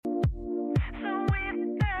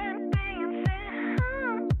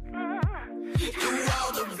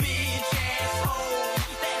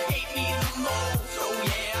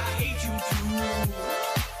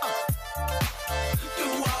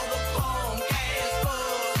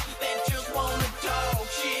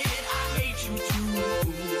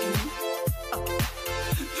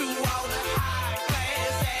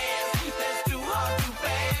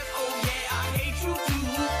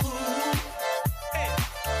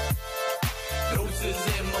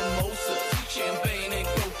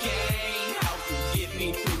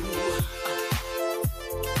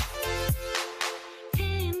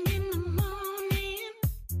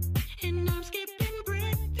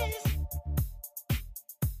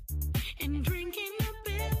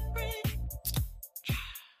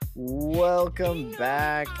Welcome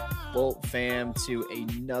back, Bolt fam, to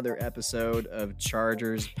another episode of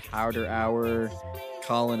Chargers Powder Hour.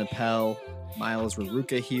 Colin and Miles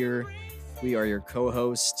Raruka here. We are your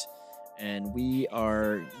co-host, and we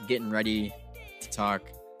are getting ready to talk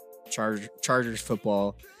Chargers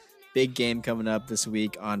football. Big game coming up this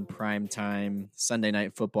week on prime time, Sunday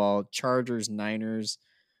Night Football, Chargers, Niners.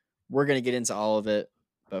 We're going to get into all of it,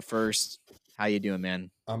 but first, how you doing, man?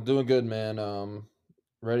 I'm doing good, man.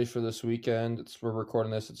 Ready for this weekend. We're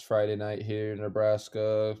recording this. It's Friday night here in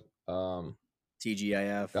Nebraska.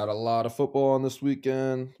 TGIF. Got a lot of football on this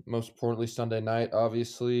weekend. Most importantly, Sunday night,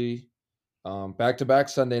 obviously. Back-to-back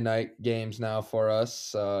Sunday night games now for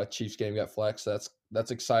us. Chiefs game got flexed.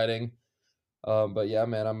 That's exciting. But yeah,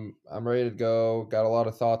 man, I'm ready to go. Got a lot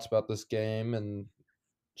of thoughts about this game and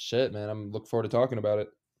shit, man. I'm looking forward to talking about it.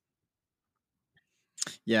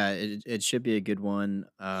 Yeah, it should be a good one.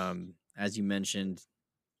 As you mentioned,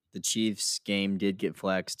 the Chiefs game did get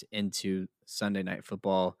flexed into Sunday Night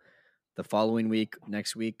Football the following week,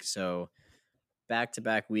 next week. So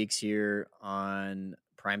back-to-back weeks here on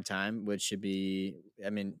prime time, which should be,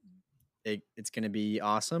 it's going to be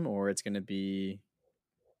awesome, or it's going to be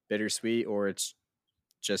bittersweet, or it's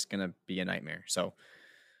just going to be a nightmare. So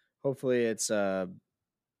hopefully it's at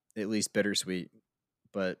least bittersweet.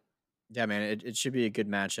 But yeah, man, it should be a good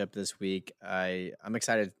matchup this week. I'm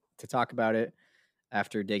excited to talk about it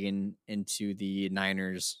after digging into the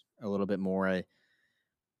Niners a little bit more.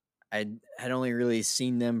 I had only really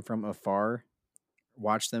seen them from afar,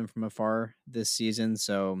 watched them from afar this season.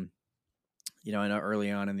 So, I know early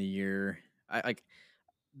on in the year, I like,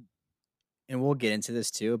 and we'll get into this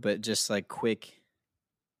too, but just like quick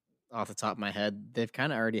off the top of my head, they've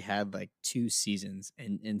kind of already had like 2 seasons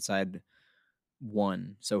inside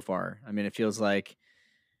one so far. I mean, it feels like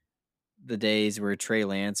the days where Trey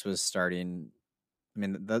Lance was starting. I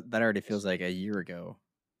mean, that already feels like a year ago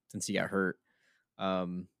since he got hurt.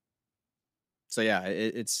 So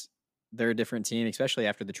yeah, they're a different team, especially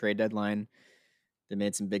after the trade deadline. They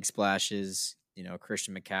made some big splashes.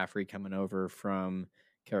 Christian McCaffrey coming over from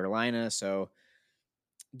Carolina, so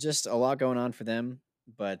just a lot going on for them.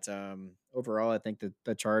 But overall, I think that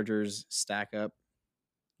the Chargers stack up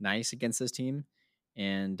nice against this team,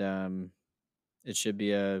 and it should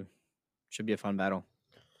be a fun battle.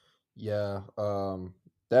 Yeah,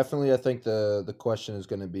 definitely. I think the question is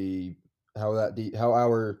going to be how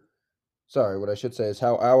our sorry, what I should say is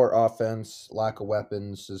how our offense, lack of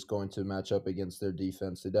weapons, is going to match up against their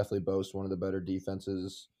defense. They definitely boast one of the better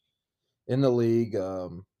defenses in the league.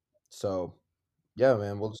 So yeah,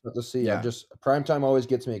 man, we'll just have to see. Yeah, Primetime always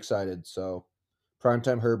gets me excited. So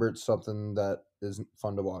primetime Herbert's something that is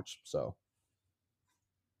fun to watch. So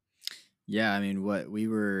yeah. I mean,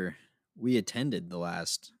 we attended the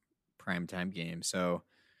last primetime game, so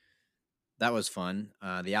that was fun.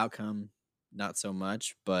 The outcome, not so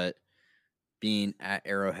much, but being at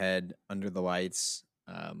Arrowhead under the lights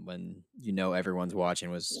when everyone's watching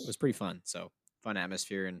was pretty fun. So fun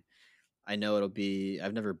atmosphere, and I know it'll be.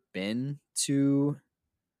 I've never been to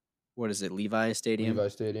what is it, Levi Stadium? Levi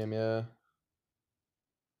Stadium, yeah,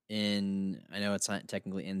 I know it's not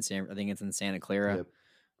technically in I think it's in Santa Clara, yep.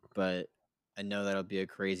 but I know that'll be a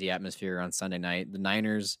crazy atmosphere on Sunday night. The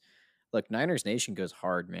Niners Nation goes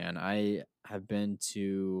hard, man. I have been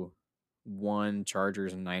to one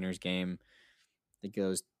Chargers and Niners game that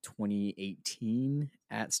goes 2018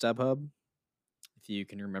 at StubHub. If you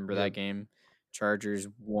can remember that Yep. game, Chargers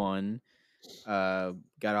won. Got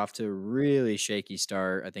off to a really shaky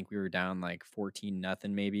start. I think we were down like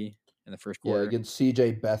 14-0 maybe in the first Yeah, quarter. against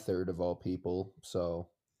CJ Beathard of all people. So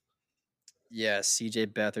Yeah, CJ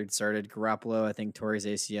Beathard started. Garoppolo, I think, tore his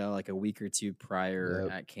ACL like a week or two prior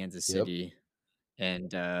yep, at Kansas yep. City.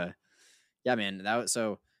 And yeah, man, that was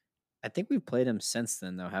so. I think we've played him since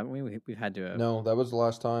then, though, haven't we? We've had to. No, that was the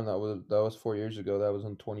last time. That was 4 years ago. That was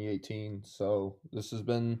in 2018. So this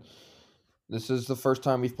is the first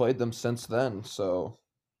time we've played them since then. So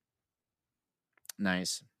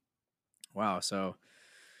Nice. Wow. So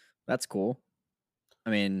that's cool. I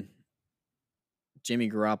mean, Jimmy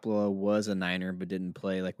Garoppolo was a Niner, but didn't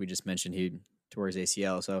play. Like we just mentioned, he tore his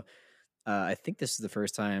ACL. So I think this is the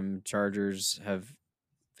first time Chargers have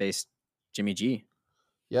faced Jimmy G.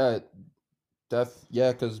 yeah,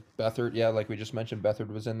 because Beathard, yeah, like we just mentioned,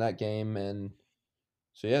 Beathard was in that game, and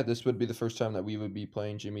so yeah, this would be the first time that we would be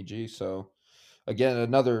playing Jimmy G. So again,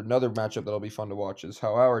 another matchup that'll be fun to watch is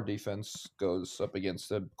how our defense goes up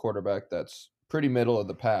against a quarterback that's pretty middle of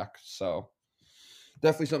the pack. So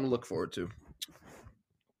definitely something to look forward to.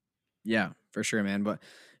 Yeah, for sure, man. But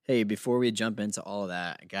hey, before we jump into all of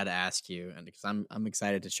that, I got to ask you, and because I'm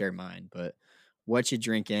excited to share mine, but What you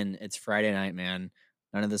drinking? It's Friday night, man.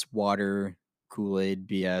 None of this water, Kool-Aid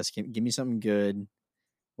BS. Give me something good.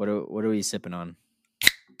 What are we sipping on?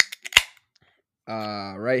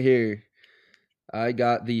 Right here. I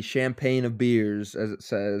got the champagne of beers, as it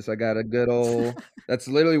says. I got a good old. That's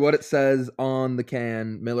literally what it says on the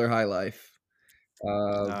can. Miller High Life. Dude,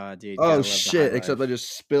 Oh gotta love the High shit! Except I Life.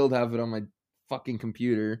 just spilled half of it on my fucking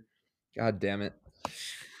computer. God damn it!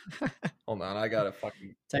 Hold on, I gotta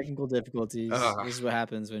fucking. Technical difficulties. Ah, This is what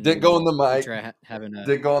happens when didn't go on the you mic. try having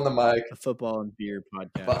Didn't go on the mic. a football and beer Fuck.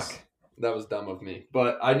 podcast. That was dumb of me.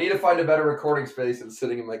 But I need to find a better recording space than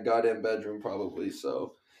sitting in my goddamn bedroom, probably.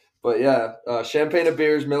 So, but yeah, champagne of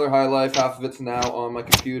beers, Miller High Life. Half of it's now on my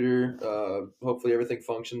computer. Hopefully everything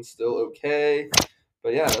functions still okay.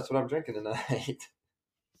 But yeah, that's what I'm drinking tonight.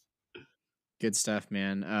 Good stuff,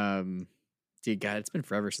 man. Dude, God, it's been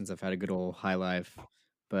forever since I've had a good old High Life.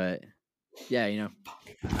 But yeah,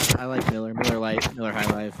 I like Miller Light, Miller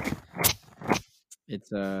High Life. It's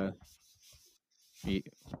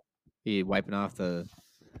he wiping off the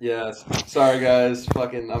Yes. Sorry, guys.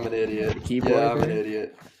 Fucking, I'm an idiot. keyboard Yeah, I'm an there.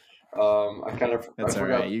 idiot. I That's all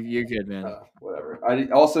right. forgot. You're good, man. Whatever. I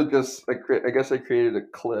also just, I guess I created a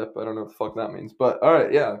clip. I don't know what the fuck that means. But all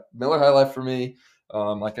right, yeah. Miller High Life for me.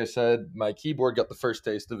 Like I said, my keyboard got the first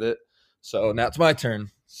taste of it. So now it's my turn.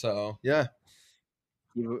 So yeah.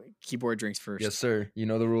 Keyboard drinks first. Yes, sir. You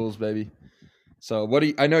know the rules, baby. So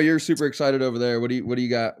I know you're super excited over there. What do you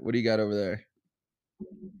got? What do you got over there?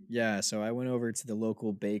 Yeah, so I went over to the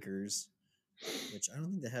local bakers, which I don't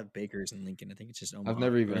think they have bakers in Lincoln. I think it's just Omaha. I've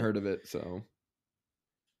never even heard of it. So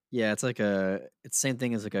yeah, it's the same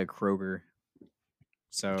thing as like a Kroger.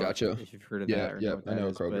 So gotcha. if you've heard of Yeah, that or know yeah. what I that know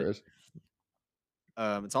is, what Kroger is.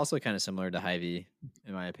 it's also kind of similar to Hy-Vee,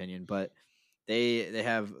 in my opinion. But they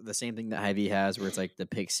have the same thing that Hy-Vee has, where it's like the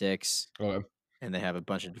pick six, Okay. and they have a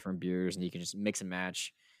bunch of different beers, and you can just mix and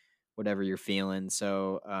match whatever you're feeling.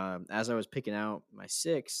 So as I was picking out my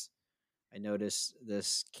six, I noticed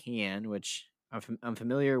this can, which I'm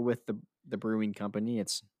familiar with the brewing company.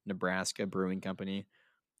 It's Nebraska Brewing Company,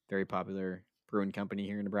 very popular brewing company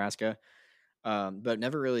here in Nebraska. But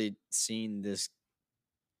never really seen this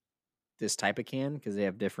type of can because they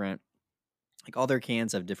have different, like all their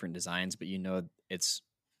cans have different designs, but it's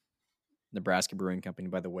Nebraska Brewing Company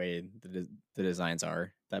by the way the designs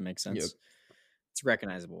are. If that makes Yep. sense. It's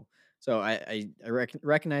recognizable. So I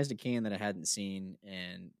recognized a can that I hadn't seen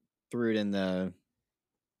and threw it in the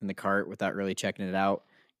cart without really checking it out.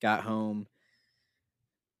 Got home.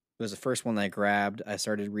 It was the first one that I grabbed. I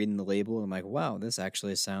started reading the label and I'm like, wow, this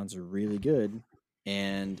actually sounds really good.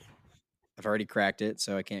 And I've already cracked it,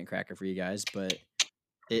 so I can't crack it for you guys, but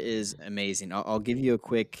it is amazing. I'll give you a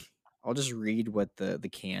quick, I'll just read what the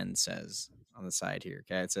can says on the side here.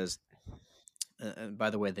 Okay. It says, by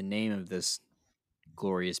the way, the name of this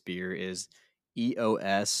glorious beer is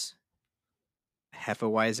EOS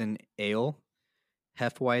Hefeweizen Ale.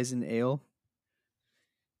 Hefeweizen Ale.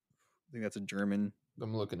 I think that's a German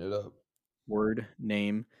I'm looking it up. word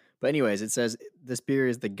name. But anyways, it says this beer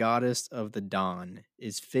is the goddess of the dawn,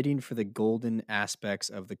 is fitting for the golden aspects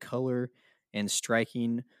of the color and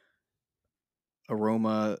striking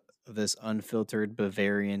aroma of this unfiltered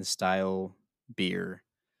Bavarian style beer.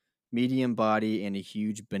 Medium body and a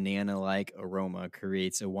huge banana-like aroma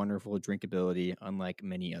creates a wonderful drinkability unlike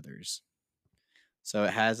many others. So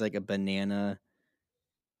it has like a banana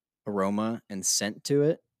aroma and scent to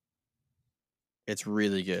it. It's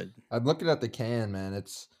really good. I'm looking at the can, man.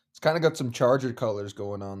 It's kind of got some Charger colors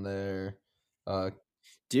going on there.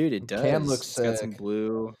 Dude, it Can looks does. It's got some sick.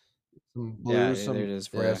 blue. Some Yeah, blue, there it is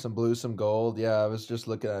for yeah, you. some blue, some gold. Yeah, I was just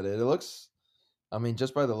looking at it. It looks, I mean,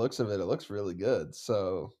 just by the looks of it, it looks really good.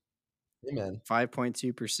 So, hey, man.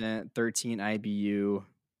 5.2%, 13 IBU.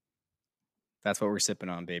 That's what we're sipping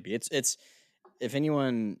on, baby. It's if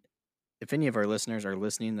any of our listeners are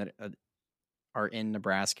listening that are in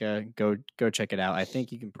Nebraska, go check it out. I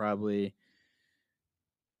think you can probably,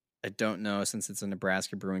 I don't know, since it's a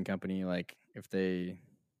Nebraska brewing company, like if they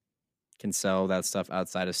can sell that stuff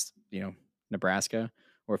outside of Nebraska,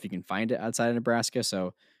 or if you can find it outside of Nebraska.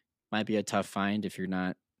 So might be a tough find if you're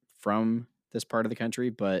not from this part of the country,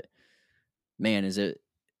 but man, is it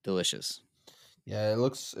delicious. Yeah, it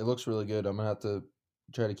looks really good. I'm gonna have to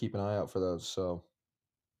try to keep an eye out for those. So,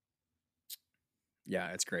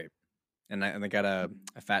 Yeah, it's great. And they got a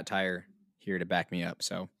fat tire here to back me up.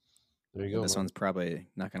 So there you yeah, go, this man. one's probably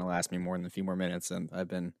not going to last me more than a few more minutes, and I've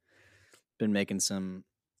been making some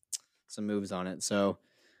moves on it. So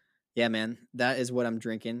yeah, man, that is what I'm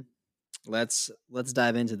drinking. Let's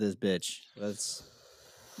dive into this bitch. Let's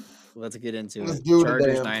get into Let's it. do the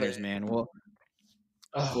Chargers damn Niners, thing. man. Well,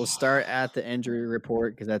 we'll Oh. start at the injury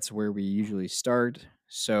report because that's where we usually start.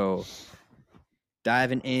 So,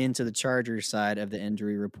 diving into the Chargers side of the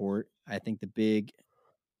injury report, I think the big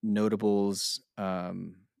notables,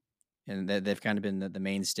 and they've kind of been the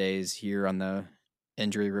mainstays here on the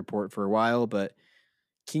injury report for a while, but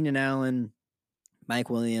Keenan Allen, Mike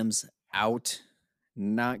Williams out.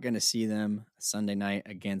 Not going to see them Sunday night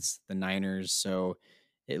against the Niners. So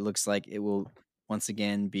it looks like it will once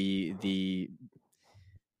again be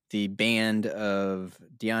the band of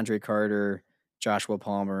DeAndre Carter, Joshua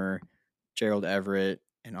Palmer, Gerald Everett,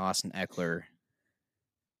 and Austin Eckler,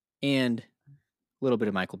 and a little bit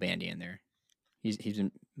of Michael Bandy in there. He's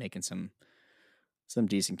been making some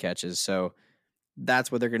decent catches. So that's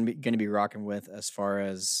what they're going to be rocking with as far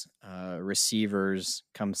as receivers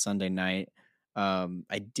come Sunday night.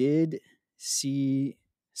 I did see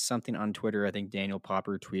something on Twitter. I think Daniel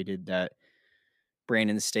Popper tweeted that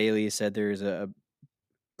Brandon Staley said there's a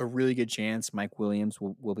really good chance Mike Williams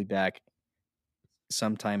will be back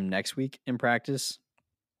sometime next week in practice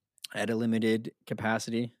at a limited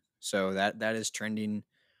capacity. So that is trending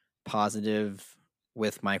positive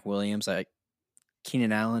with Mike Williams.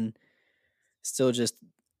 Keenan Allen still just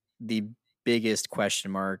the biggest question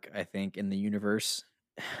mark, I think, in the universe.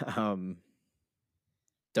 um,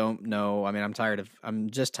 don't know. I mean, I'm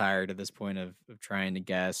just tired at this point of trying to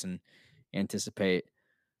guess and anticipate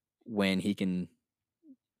when he can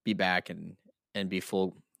be back and be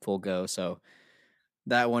full go. So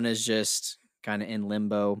that one is just kind of in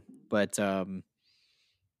limbo. But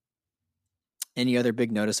any other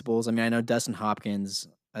big noticeables? I mean, I know Dustin Hopkins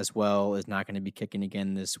as well is not going to be kicking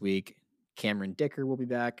again this week. Cameron Dicker will be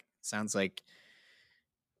back. Sounds like,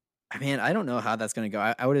 I mean, I don't know how that's going to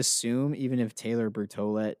go. I would assume even if Taylor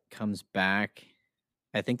Bertollet comes back,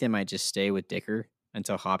 I think they might just stay with Dicker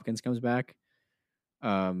until Hopkins comes back,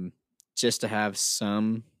 just to have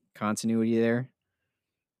some continuity there.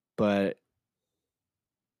 But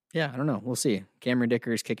yeah, I don't know. We'll see. Cameron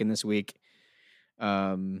Dicker is kicking this week.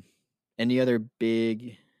 Any other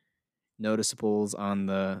big noticeables on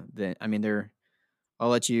the? I mean, I'll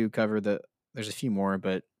let you cover the. There's a few more,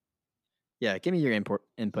 but yeah, give me your input,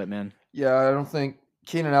 man. Yeah, I don't think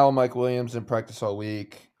Keenan Allen, Mike Williams in practice all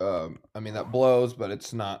week. I mean that blows, but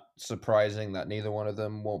it's not surprising that neither one of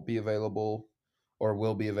them won't be available or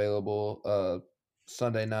will be available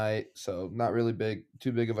Sunday night. So not really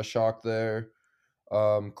too big of a shock there.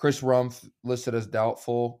 Chris Rumph listed as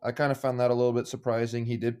doubtful. I kind of found that a little bit surprising.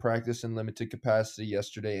 He did practice in limited capacity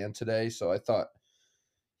yesterday and today, so I thought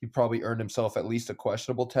he probably earned himself at least a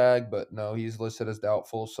questionable tag, but no, he's listed as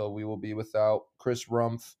doubtful, so we will be without Chris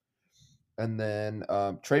Rumph. And then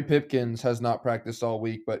Trey Pipkins has not practiced all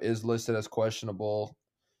week, but is listed as questionable,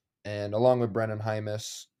 and along with Brennan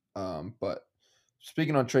Hymus. But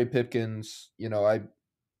speaking on Trey Pipkins,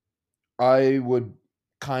 I would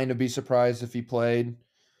kind of be surprised if he played.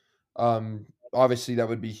 Obviously, that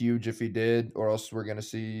would be huge if he did, or else we're going to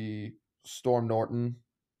see Storm Norton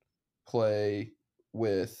play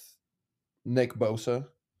with Nick Bosa,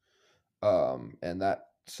 and that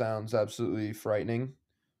sounds absolutely frightening.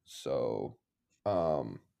 So,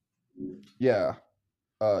 um, yeah,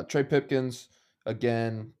 Trey Pipkins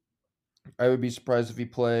again. I would be surprised if he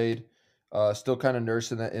played. Still kind of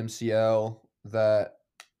nursing that MCL that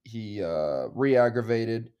he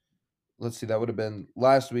re-aggravated. Let's see, that would have been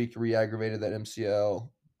last week. Re-aggravated that MCL.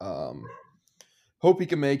 Hope he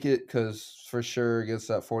can make it because for sure against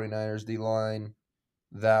that 49ers D line,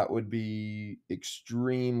 that would be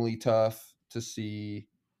extremely tough to see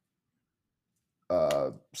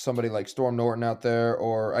somebody like Storm Norton out there,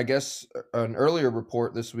 or I guess an earlier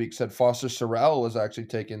report this week said Foster Sorrell was actually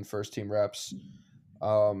taking first team reps.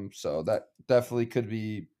 So that definitely could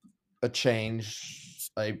be a change.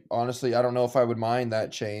 I don't know if I would mind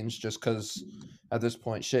that change just because at this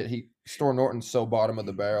point, Storm Norton's so bottom of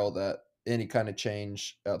the barrel that any kind of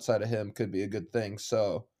change outside of him could be a good thing.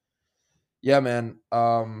 So yeah, man.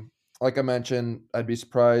 Like I mentioned, I'd be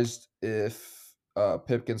surprised if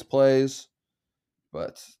Pipkins plays,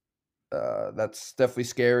 but that's definitely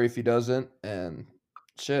scary if he doesn't. And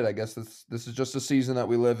shit, I guess this is just a season that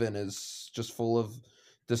we live in is just full of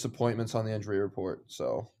disappointments on the injury report.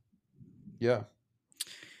 So yeah,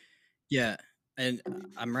 Yeah, and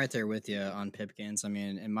I'm right there with you on Pipkins. I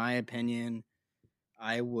mean, in my opinion,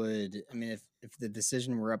 I would. I mean, if the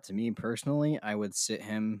decision were up to me personally, I would sit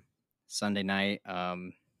him Sunday night.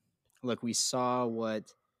 Look, we saw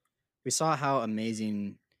how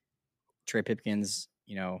amazing Trey Pipkins,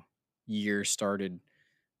 year started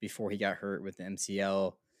before he got hurt with the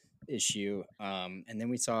MCL issue, and then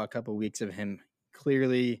we saw a couple weeks of him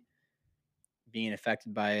clearly being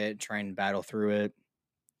affected by it, trying to battle through it.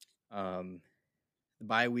 The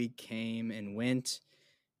bye week came and went,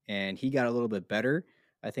 and he got a little bit better.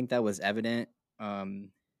 I think that was evident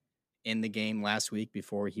in the game last week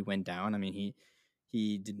before he went down. I mean,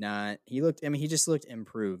 he did not. He looked. I mean, he just looked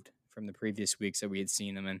improved from the previous weeks that we had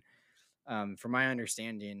seen him. And from my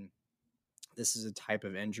understanding, this is a type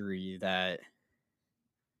of injury that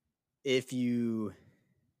if you,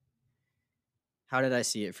 how did I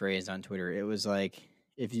see it phrased on Twitter? It was like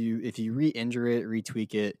if you re-injure it,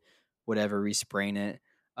 retweak it, whatever, resprain it,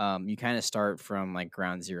 you kind of start from like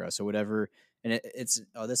ground zero. So whatever, and it's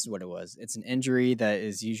this is what it was. It's an injury that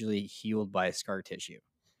is usually healed by scar tissue.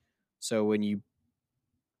 So when you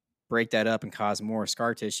break that up and cause more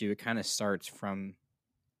scar tissue, it kind of starts from,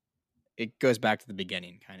 it goes back to the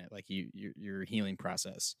beginning, kind of like your healing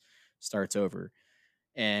process starts over.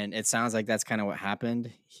 And it sounds like that's kind of what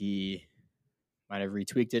happened. He might have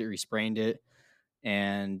retweaked it, resprained it,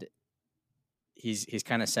 and he's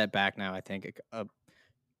kind of set back now, I think,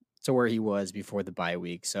 to where he was before the bye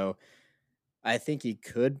week. So I think he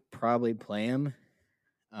could probably play him.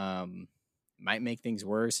 Might make things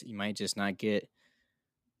worse. He might just not get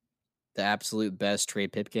the absolute best Trey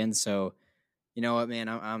Pipkins. So you know what, man,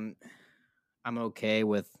 I'm okay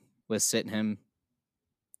with sitting him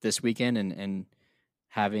this weekend and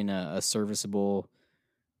having a serviceable,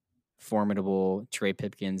 formidable Trey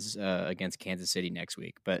Pipkins against Kansas City next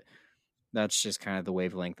week. But that's just kind of the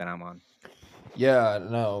wavelength that I'm on. Yeah,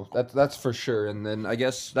 no, that's for sure. And then I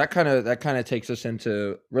guess that kind of takes us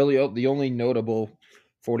into really the only notable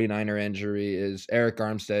 49er injury is Eric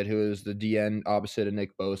Armstead, who is the DN opposite of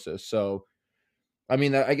Nick Bosa. So, I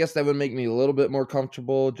mean, I guess that would make me a little bit more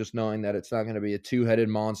comfortable just knowing that it's not going to be a two-headed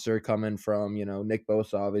monster coming from, Nick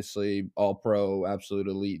Bosa, obviously all pro, absolute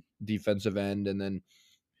elite defensive end, and then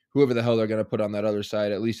whoever the hell they're going to put on that other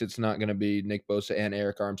side. At least it's not going to be Nick Bosa and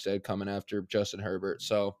Eric Armstead coming after Justin Herbert.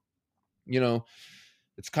 So, you know,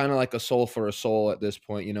 it's kind of like a soul for a soul at this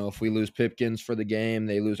point. If we lose Pipkins for the game,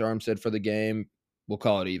 they lose Armstead for the game, we'll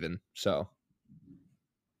call it even. So,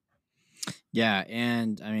 Yeah,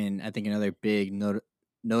 and I mean, I think another big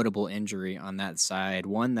notable injury on that side,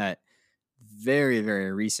 one that very,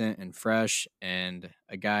 very recent and fresh, and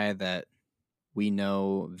a guy that we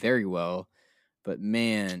know very well, but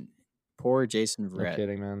man, poor Jason no Verrett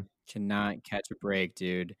kidding, man. cannot catch a break,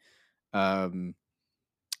 dude. Um,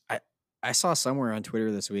 I I saw somewhere on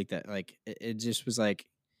Twitter this week that like it just was like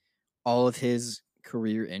all of his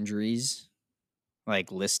career injuries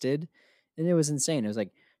like listed, and it was insane. It was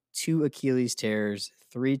like 2 Achilles tears,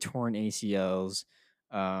 3 torn ACLs.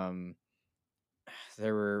 Um,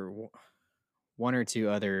 there were one or two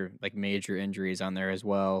other like major injuries on there as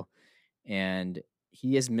well, and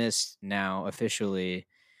he has missed now officially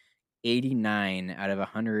 89 out of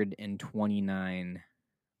 129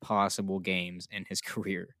 possible games in his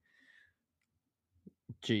career.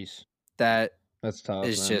 Jeez, That that's tough,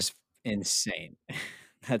 is man. just insane.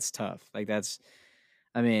 That's tough. Like that's,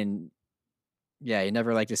 I mean, yeah, you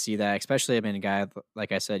never like to see that, especially, I mean, a guy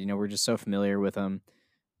like I said, we're just so familiar with him,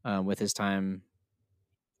 with his time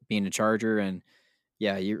being a Charger, and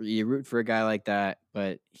yeah, you root for a guy like that,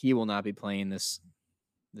 but he will not be playing this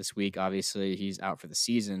week. Obviously, he's out for the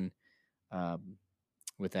season um,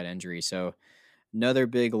 with that injury. So another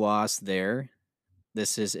big loss there.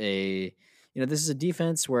 This is this is a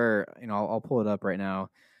defense where I'll pull it up right now.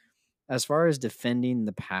 As far as defending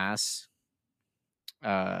the pass,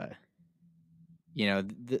 uh,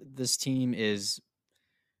 this team is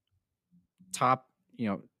top,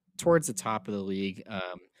 towards the top of the league.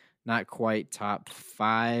 Not quite top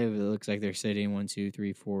five. It looks like they're sitting 1, 2,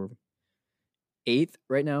 3, 4, eighth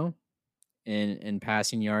right now in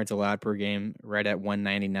passing yards allowed per game, right at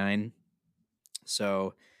 199.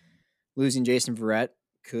 So losing Jason Verrett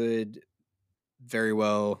could very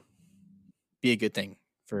well be a good thing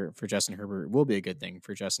for Justin Herbert. Will be a good thing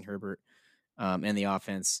for Justin Herbert and the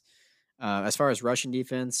offense. As far as rushing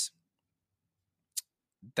defense,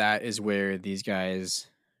 that is where these guys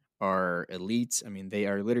are elite. I mean, they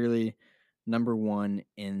are literally number one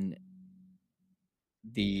in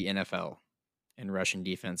the NFL in rushing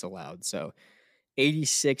defense allowed. So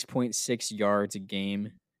 86.6 yards a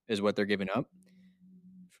game is what they're giving up.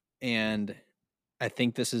 And I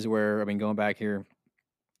think this is where, I mean, going back here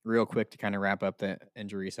real quick to kind of wrap up the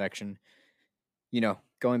injury section,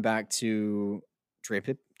 going back to Trey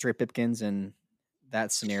Pipkins and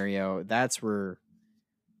that scenario, that's where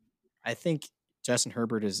I think Justin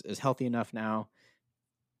Herbert is healthy enough now,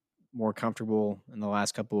 more comfortable in the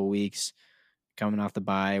last couple of weeks, coming off the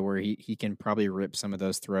bye, where he can probably rip some of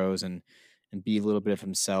those throws and be a little bit of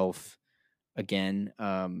himself again.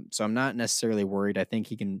 So I'm not necessarily worried. I think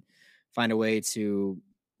he can find a way to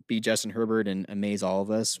be Justin Herbert and amaze all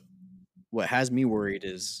of us. What has me worried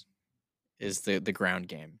is the ground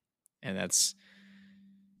game, and that's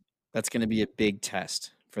going to be a big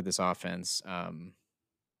test for this offense. I'm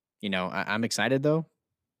excited though.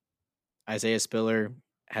 Isaiah Spiller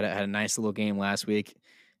had a nice little game last week.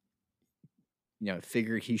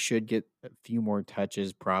 Figure he should get a few more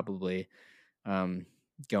touches probably um,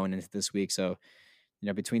 going into this week. So,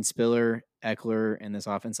 between Spiller, Eckler, and this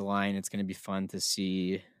offensive line, it's going to be fun to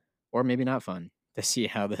see, or maybe not fun to see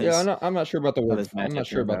how Yeah, this I'm not sure about the how word this I'm matchup not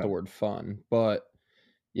sure turns about the out. word fun, but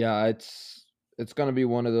yeah, it's gonna be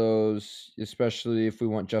one of those, especially if we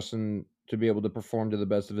want Justin to be able to perform to the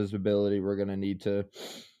best of his ability, we're gonna need to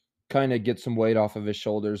kind of get some weight off of his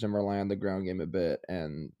shoulders and rely on the ground game a bit.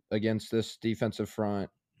 And against this defensive front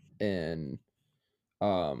in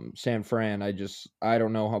San Fran, I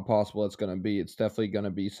don't know how possible it's gonna be. It's definitely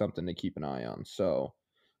gonna be something to keep an eye on. So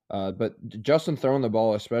but Justin throwing the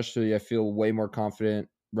ball, especially, I feel way more confident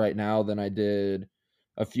right now than I did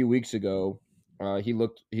a few weeks ago. He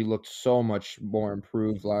looked so much more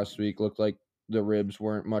improved last week. Looked like the ribs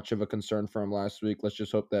weren't much of a concern for him last week. Let's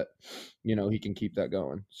just hope that he can keep that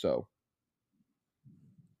going. So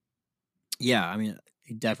Yeah, I mean,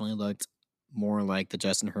 he definitely looked more like the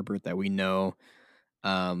Justin Herbert that we know.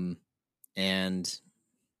 Um, and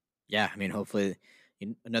yeah, I mean, hopefully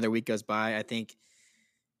another week goes by. I think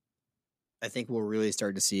we'll really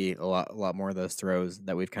start to see a lot more of those throws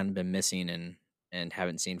that we've kind of been missing and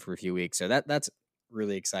haven't seen for a few weeks. So that's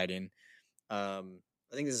really exciting. I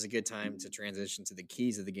think this is a good time to transition to the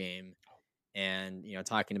keys of the game, and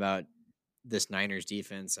talking about this Niners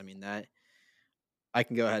defense. I mean, that I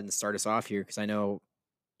can go ahead and start us off here because I know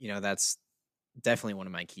that's definitely one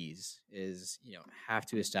of my keys is have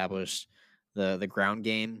to establish the ground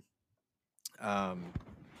game. Um,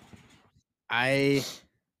 I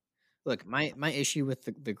look my issue with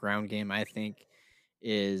the ground game. I think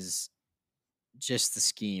is just the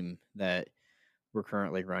scheme that we're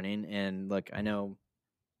currently running. And look, I know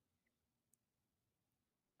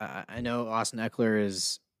Austin Eckler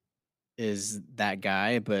is that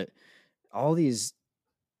guy, but all these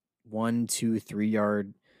 1, 2, 3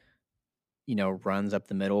 yard runs up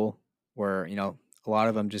the middle where a lot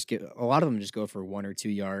of them just go for 1 or 2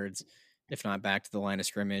 yards, if not back to the line of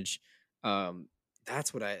scrimmage.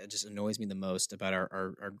 That's what it just annoys me the most about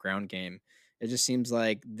our ground game. It just seems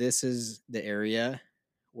like this is the area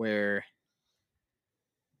where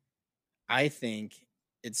I think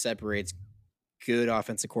it separates good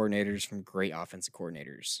offensive coordinators from great offensive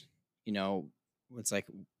coordinators. You know, it's like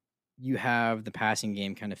you have the passing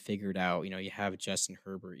game kind of figured out. You have Justin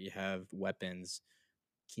Herbert, you have weapons,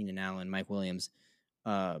 Keenan Allen, Mike Williams,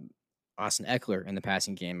 um, Austin Eckler in the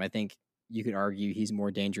passing game. I think you could argue he's more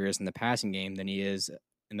dangerous in the passing game than he is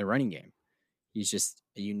in the running game. He's just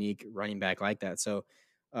a unique running back like that. So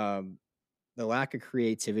um, the lack of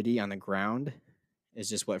creativity on the ground is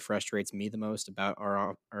just what frustrates me the most about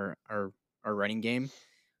our running game.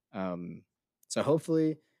 Um, so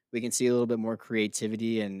hopefully we can see a little bit more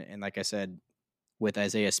creativity and like I said, with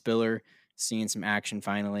Isaiah Spiller seeing some action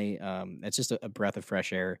finally, it's just a breath of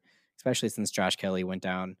fresh air, especially since Josh Kelly went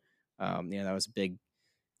down. That was a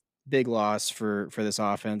big loss for this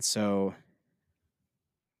offense. So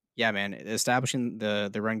yeah, man, establishing the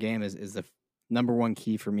run game is the number one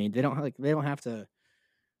key for me. They don't have to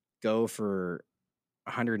go for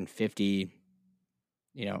 150,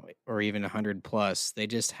 or even 100 plus. They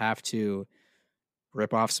just have to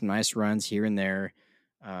rip off some nice runs here and there,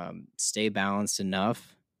 stay balanced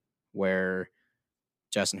enough where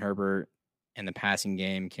Justin Herbert and the passing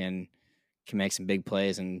game can make some big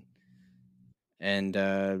plays and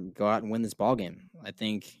go out and win this ball game. I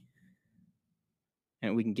think,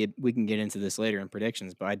 and we can get into this later in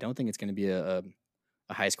predictions, but I don't think it's going to be a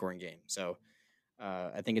high scoring game. So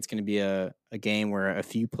I think it's going to be a game where a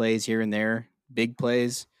few plays here and there, big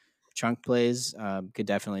plays, chunk plays, could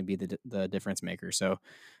definitely be the difference maker. So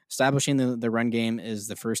establishing the run game is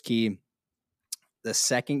the first key. The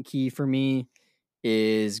second key for me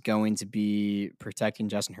is going to be protecting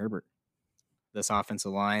Justin Herbert, this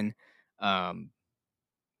offensive line. Um,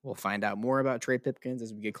 we'll find out more about Trey Pipkins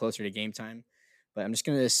as we get closer to game time, but I'm just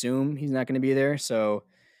going to assume he's not going to be there. So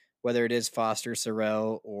whether it is Foster,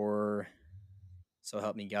 Sorrell, or so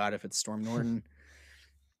help me God, if it's Storm Norton,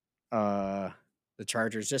 uh, the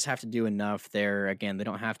Chargers just have to do enough there. Again, they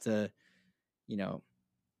don't have to, you know,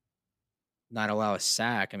 not allow a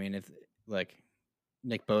sack. I mean, if like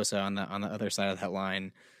Nick Bosa on the other side of that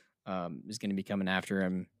line is going to be coming after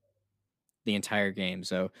him the entire game,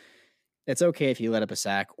 so it's okay if you let up a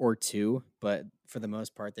sack or two, but for the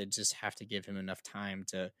most part, they just have to give him enough time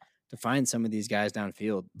to to find some of these guys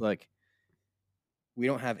downfield. Look, we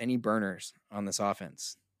don't have any burners on this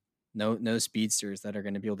offense. No speedsters that are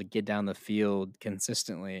going to be able to get down the field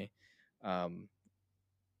consistently. Um,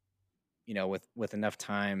 with enough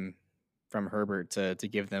time from Herbert to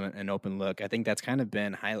give them an open look. I think that's kind of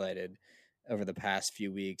been highlighted over the past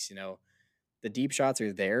few weeks. The deep shots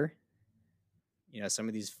are there. Some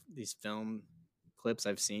of these film clips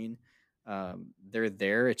I've seen, they're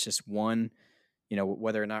there. It's just one,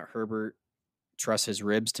 whether or not Herbert trusts his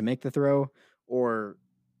ribs to make the throw, or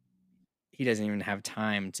he doesn't even have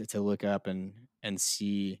time to look up and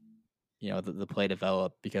see, the play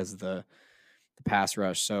develop because of the pass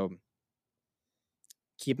rush. So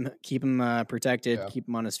keep him protected, Yeah. keep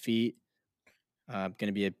him on his feet. Going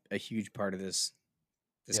to be a huge part of this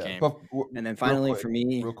Yeah, game. but And then finally for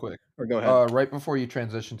me, real quick, or go ahead. right before you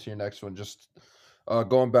transition to your next one, just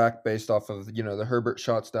going back based off of the Herbert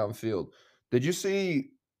shots downfield. Did you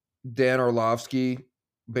see Dan Orlovsky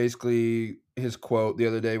basically his quote the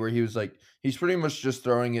other day where he was like, he's pretty much just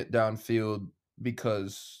throwing it downfield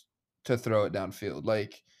because to throw it downfield,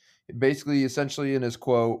 like basically essentially in his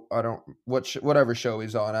quote, I don't whatever show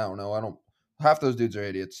he's on, I don't know, I don't half those dudes are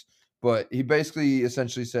idiots, but he basically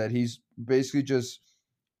essentially said he's basically just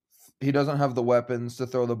he doesn't have the weapons to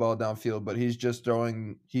throw the ball downfield, but he's just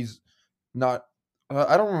throwing. He's not.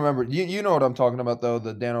 I don't remember. You know what I'm talking about though.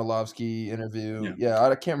 The Dan Orlovsky interview. Yeah. Yeah,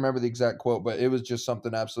 I can't remember the exact quote, but it was just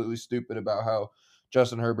something absolutely stupid about how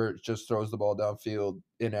Justin Herbert just throws the ball downfield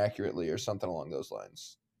inaccurately or something along those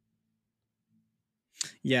lines.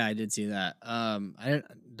 Yeah, I did see that. I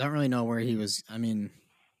don't really know where he was. I mean,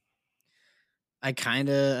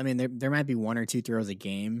 there might be one or two throws a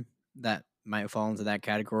game that might fall into that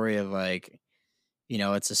category of like,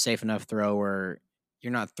 it's a safe enough throw where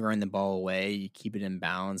you're not throwing the ball away, you keep it in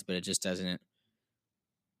bounds, but it just doesn't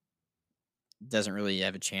really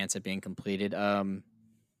have a chance at being completed.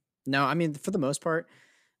 No, I mean for the most part,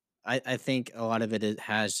 I think a lot of it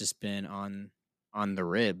has just been on the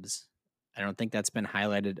ribs. I don't think that's been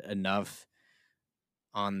highlighted enough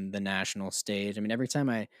on the national stage. I mean, every time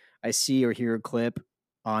I see or hear a clip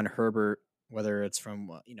on Herbert, whether it's from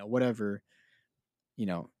whatever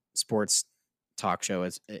sports talk show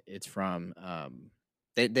it's from,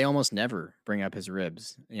 they almost never bring up his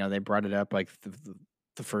ribs. They brought it up like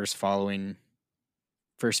the first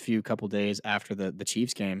few couple days after the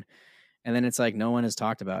Chiefs game, and then it's like no one has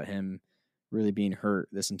talked about him really being hurt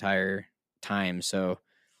this entire time. So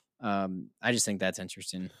I just think that's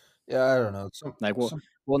interesting. Yeah, I don't know. Like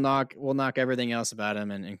we'll knock everything else about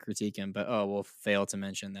him and critique him, but we'll fail to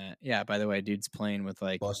mention that. Yeah, by the way, dude's playing with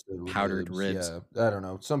like Busted powdered ribs. ribs. Yeah, I don't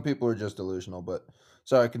know. Some people are just delusional, but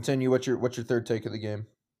sorry. Continue. What's your third take of the game?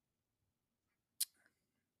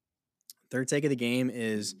 Third take of the game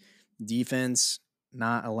is defense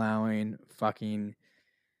not allowing fucking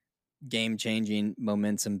game changing,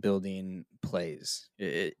 momentum building plays.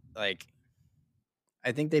 Like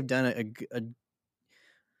I think they've done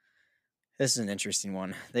this is an interesting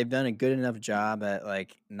one. They've done a good enough job at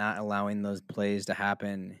like not allowing those plays to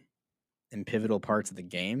happen in pivotal parts of the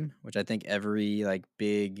game, which I think every like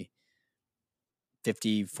big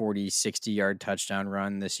 50, 40, 60-yard touchdown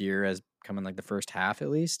run this year has come in like the first half at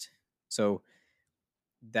least. So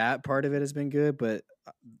that part of it has been good, but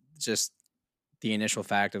just the initial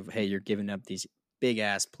fact of, hey, you're giving up these big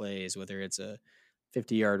ass plays, whether it's a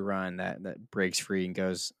 50-yard run that breaks free and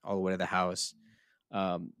goes all the way to the house.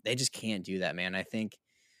 They just can't do that, man. I think,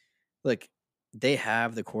 look, they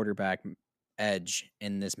have the quarterback edge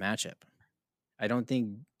in this matchup. I don't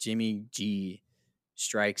think Jimmy G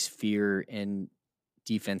strikes fear in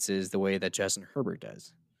defenses the way that Justin Herbert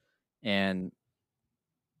does. And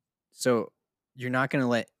so you're not going to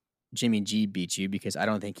let Jimmy G beat you because I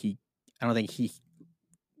don't think he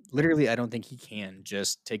literally, I don't think he can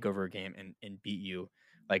just take over a game and beat you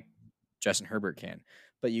like Justin Herbert can.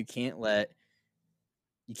 But you can't let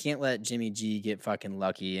Jimmy G get fucking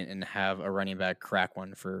lucky and have a running back crack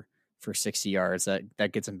one for 60 yards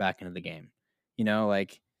that gets him back into the game.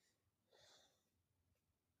 Like,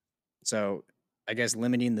 so I guess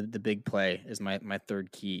limiting the big play is my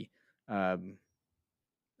third key um,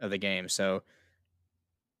 of the game. So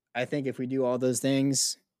I think if we do all those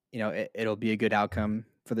things, it'll be a good outcome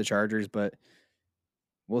for the Chargers, but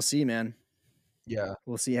we'll see, man. Yeah,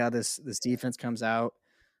 We'll see how this defense comes out,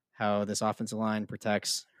 how this offensive line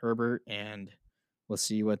protects Herbert, and we'll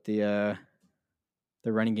see what the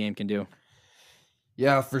running game can do.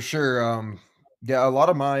 yeah, for sure. Yeah, a lot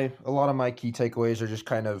of my key takeaways are just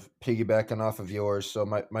kind of piggybacking off of yours. So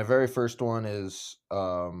my very first one is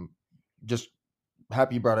just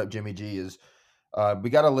happy you brought up Jimmy G. Is We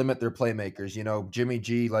got to limit their playmakers. You know, Jimmy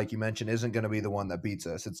G, like you mentioned, isn't going to be the one that beats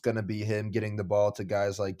us. It's going to be him getting the ball to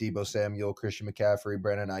guys like Debo Samuel, Christian McCaffrey,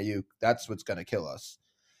 Brandon Ayuk. That's what's going to kill us.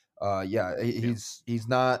 Yeah, Yeah. he's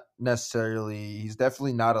not necessarily. He's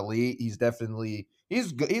definitely not elite. He's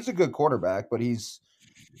a good quarterback, but he's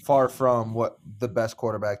far from what the best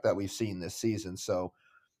quarterback that we've seen this season. So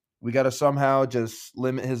we got to somehow just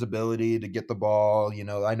limit his ability to get the ball. You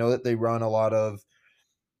know, I know that they run a lot of,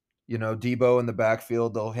 you know, Debo in the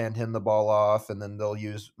backfield. They'll hand him the ball off, and then they'll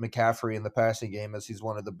use McCaffrey in the passing game as he's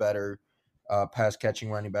one of the better pass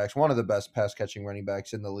catching running backs, one of the best pass catching running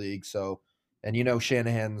backs in the league. So, and you know,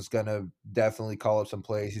 Shanahan's gonna definitely call up some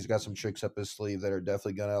plays. He's got some tricks up his sleeve that are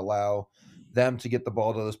definitely gonna allow them to get the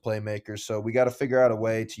ball to those playmakers. So we got to figure out a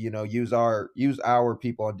way to, you know, use our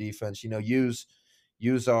people on defense. You know, use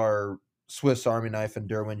our Swiss Army knife and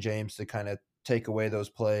Derwin James to kind of take away those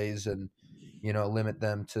plays and, you know, limit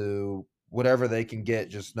them to whatever they can get,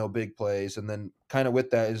 just no big plays. And then kind of with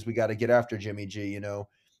that is we got to get after Jimmy G, you know.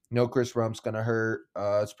 No Chris Rump's going to hurt.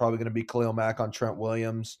 It's probably going to be Khalil Mack on Trent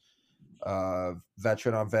Williams,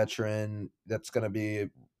 veteran on veteran. That's going to be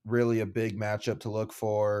really a big matchup to look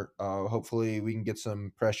for. Hopefully we can get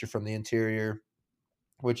some pressure from the interior,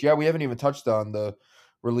 which, yeah, we haven't even touched on the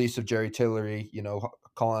release of Jerry Tillery. You know,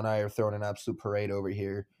 Colin and I are throwing an absolute parade over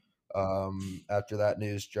here after that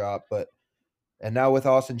news drop. And now with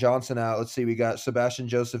Austin Johnson out, let's see, we got Sebastian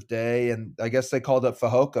Joseph Day, and I guess they called up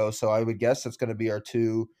Fajoko, so I would guess that's going to be our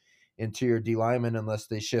two interior D linemen unless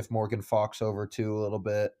they shift Morgan Fox over too a little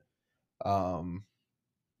bit. Um,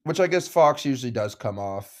 which I guess Fox usually does come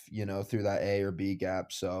off, you know, through that A or B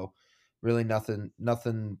gap. So really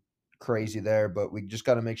nothing crazy there, but we just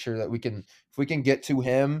got to make sure that if we can get to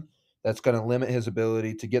him, that's going to limit his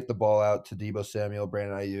ability to get the ball out to Debo Samuel,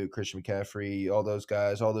 Brandon Ayuk, Christian McCaffrey, all those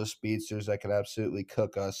guys, all those speedsters that could absolutely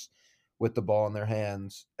cook us with the ball in their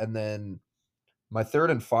hands. And then my third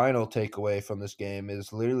and final takeaway from this game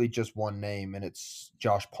is literally just one name, and it's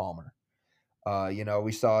Josh Palmer. You know,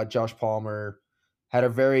 we saw Josh Palmer had a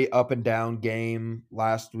very up and down game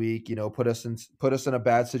last week. You know, put us in a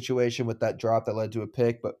bad situation with that drop that led to a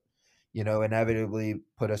pick, but you know, inevitably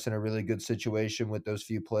put us in a really good situation with those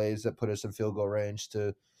few plays that put us in field goal range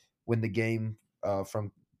to win the game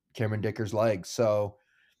from Cameron Dicker's legs. So,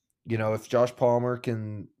 you know, if Josh Palmer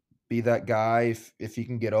can be that guy, if he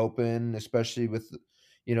can get open, especially with,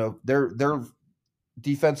 you know, they're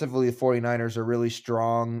defensively, the 49ers are really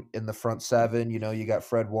strong in the front seven. You know, you got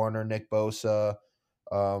Fred Warner, Nick Bosa,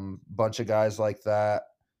 bunch of guys like that.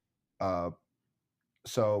 Uh,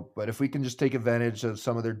 but if we can just take advantage of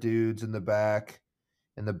some of their dudes in the back,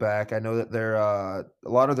 I know that they're a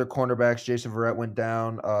lot of their cornerbacks. Jason Verrett went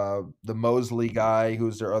down. The Mosley guy,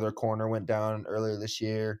 who's their other corner, went down earlier this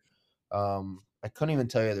year. I couldn't even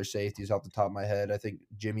tell you their safeties off the top of my head. I think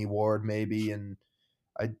Jimmy Ward maybe, and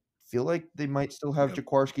I feel like they might still have Yep.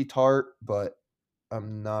 Jaquiski Tart, but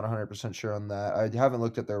I'm not 100% sure on that. I haven't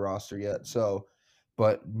looked at their roster yet. So,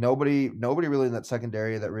 but nobody really in that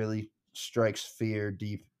secondary that really strikes fear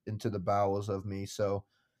deep into the bowels of me. So,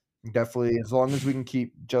 definitely, as long as we can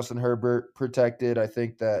keep Justin Herbert protected, I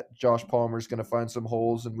think that Josh Palmer's going to find some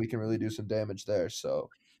holes and we can really do some damage there. So,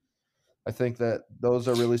 I think that those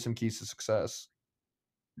are really some keys to success.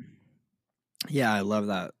 Yeah, I love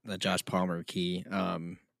that Josh Palmer key.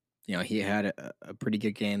 You know, he had a pretty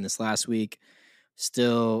good game this last week.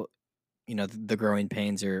 Still, you know, the growing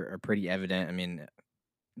pains are pretty evident. I mean,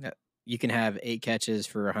 uh, you can have 8 catches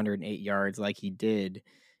for 108 yards like he did,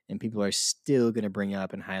 and people are still going to bring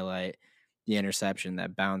up and highlight the interception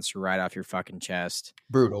that bounced right off your fucking chest.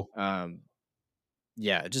 Brutal. Um,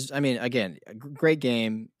 yeah, just I mean, again, great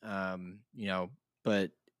game. You know,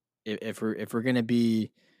 but if we're gonna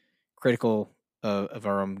be critical of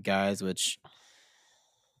our own guys, which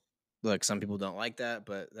look, some people don't like that,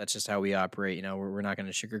 but that's just how we operate. You know, we're not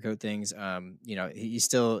going to sugarcoat things. You know, he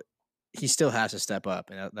still has to step up,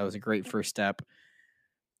 and that was a great first step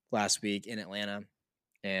last week in Atlanta,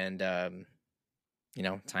 and you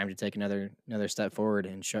know, time to take another step forward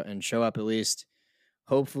and show up at least.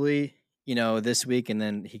 Hopefully, you know, this week, and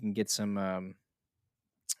then he can get some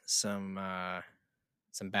some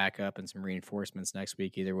backup and some reinforcements next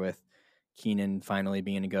week, either with Keenan finally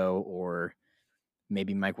being a go or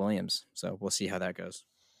maybe Mike Williams. So we'll see how that goes.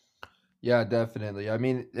 Yeah, definitely. I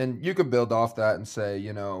mean, and you could build off that and say,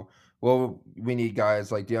 you know, well, we need guys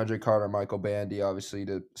like DeAndre Carter, Michael Bandy, obviously,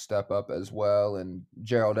 to step up as well, and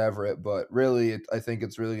Gerald Everett. But really, I think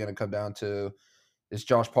it's really going to come down to is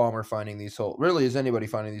Josh Palmer finding these holes. Really, is anybody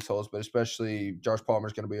finding these holes? But especially Josh Palmer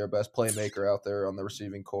is going to be our best playmaker out there on the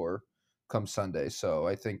receiving core come Sunday. So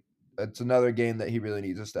I think it's another game that he really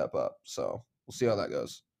needs to step up. So. we'll see how that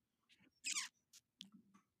goes.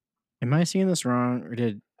 Am I seeing this wrong, or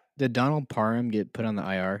did Donald Parham get put on the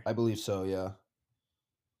IR? I believe so. Yeah.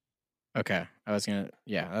 Okay,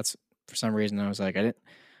 that's for some reason I was like,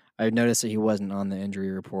 I noticed that he wasn't on the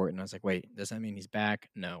injury report, and I was like, wait, does that mean he's back?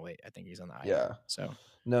 No, wait, I think he's on the Yeah. IR. So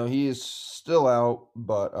No, he is still out,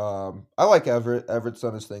 but I like Everett. Everett's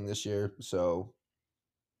done his thing this year, so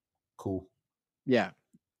cool. yeah,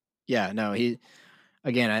 yeah, no, he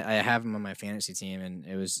again, I have him on my fantasy team, and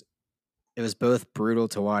it was both brutal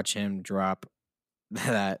to watch him drop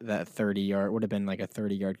that 30-yard, would have been like a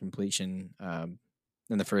 30-yard completion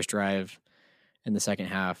in the first drive in the second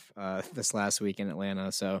half this last week in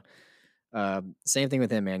Atlanta. So same thing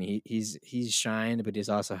with him, man. He's shined, but he's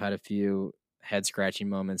also had a few head scratching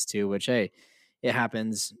moments too. Which hey, it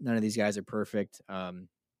happens. None of these guys are perfect,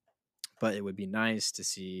 but it would be nice to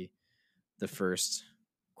see the first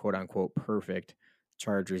quote unquote perfect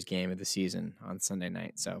Chargers game of the season on Sunday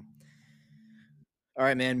night. So all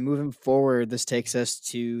right, man. Moving forward, this takes us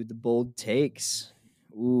to the bold takes.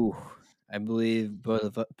 Ooh, I believe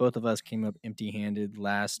both of us came up empty-handed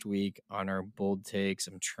last week on our bold takes.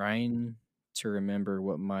 I'm trying to remember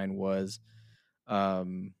what mine was.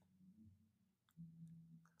 Um,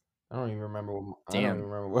 I don't even remember. I don't even damn,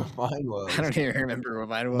 remember what mine I was. don't even remember what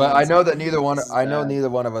mine But I was. know that neither one. This is I know bad. neither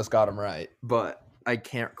one of us got them right. But I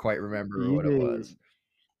can't quite remember what it Usually, was.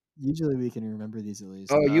 usually we can remember these at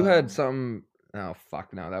least. Oh, you had some. Oh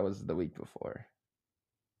fuck! No, that was the week before.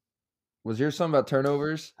 Was yours something about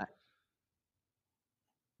turnovers? I-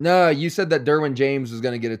 No, you said that Derwin James was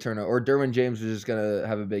going to get a turnover, or Derwin James was just going to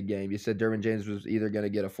have a big game. You said Derwin James was either going to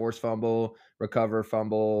get a forced fumble, recover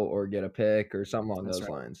fumble, or get a pick, or something along that's those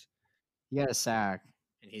right. lines. He got a sack,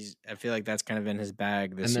 and I feel like that's kind of in his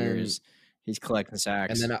bag And this year. then, Is he's collecting and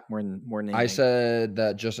sacks then more than I anything. said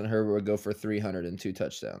that Justin Herbert would go for 302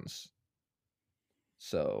 touchdowns.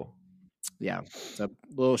 So Yeah, so a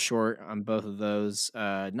little short on both of those.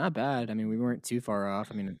 Not bad. I mean, we weren't too far off.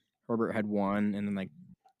 I mean, Herbert had one, and then like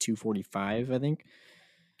 245, I think.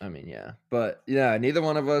 I mean, yeah, but yeah, neither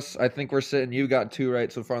one of us. I think we're sitting. You got two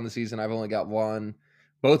right so far in the season. I've only got one.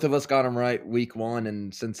 Both of us got them right week one,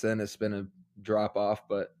 and since then it's been a drop off.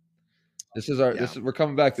 But Yeah, we're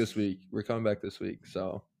coming back this week. We're coming back this week.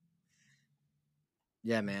 So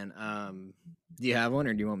yeah, man. Do you have one,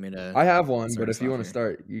 or do you want me to I have one, start but us if you off want to here?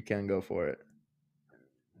 start, you can go for it.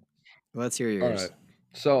 Let's hear All right. yours.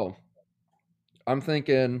 So I'm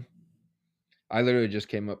thinking. I literally just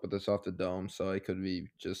came up with this off the dome, so I could be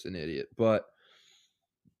just an idiot. But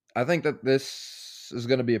I think that this is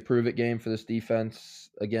going to be a prove it game for this defense.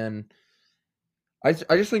 Again, I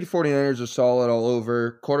just think the 49ers are solid all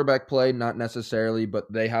over. Quarterback play, not necessarily, but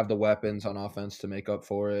they have the weapons on offense to make up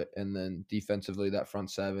for it. And then defensively, that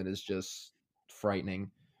front seven is just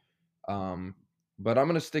frightening. Um, but I'm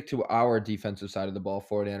going to stick to our defensive side of the ball,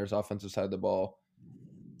 49ers offensive side of the ball.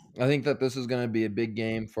 I think that this is going to be a big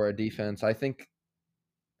game for our defense. I think,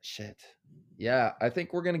 shit. Yeah, I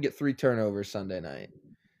think we're going to get 3 turnovers Sunday night.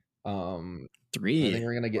 I think Three.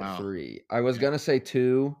 we're going to get Wow. 3. I was Okay. going to say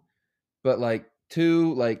 2. But like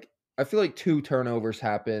 2, like I feel like 2 turnovers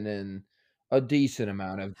happen in a decent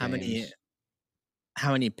amount of How many? games.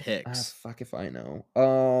 How many picks? Fuck if I know.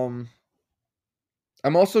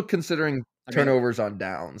 I'm also considering I mean, turnovers on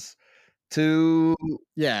downs. 2,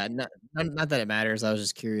 yeah, not that it matters. I was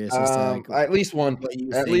just curious as to like what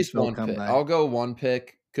you at think least they'll 1 come pick. by. I'll go 1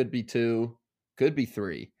 pick, could be 2, could be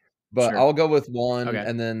 3. But Sure. I'll go with 1 Okay.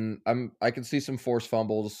 and then I can see some forced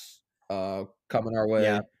fumbles coming our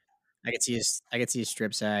Yeah, way. I could see a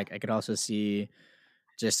strip sack. I could also see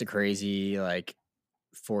just a crazy like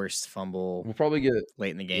forced fumble We'll probably get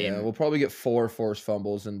late in the Yeah, game. we'll probably get 4 forced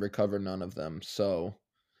fumbles and recover none of them. So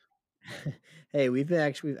Hey, we've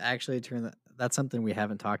actually turned that's something we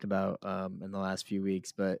haven't talked about in the last few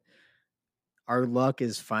weeks, but our luck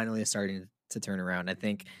is finally starting to turn around. I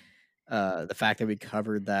think the fact that we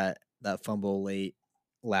covered that fumble late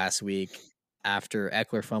last week after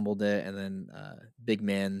Eckler fumbled it, and then big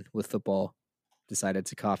man with football decided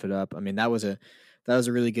to cough it up. I mean, that was a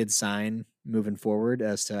really good sign moving forward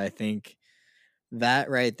as to I think that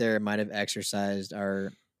right there might have exercised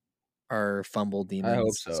our fumble I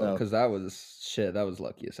hope demons. so, So because that was shit. That was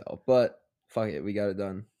lucky as hell. But fuck it, we got it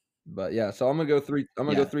done. But yeah, so I'm gonna go 3. I'm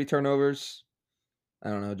gonna go yeah, 3 turnovers. I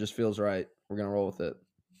don't know, it just feels right. We're gonna roll with it.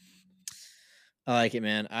 I like it,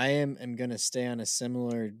 man. I am gonna stay on a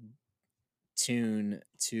similar tune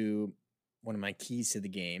to one of my keys to the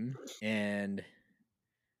game, and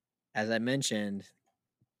as I mentioned,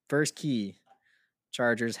 first key,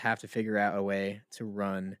 Chargers have to figure out a way to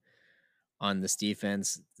run on this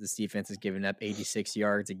defense. This defense is giving up 86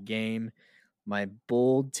 yards a game. My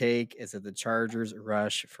bold take is that the Chargers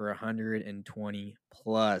rush for 120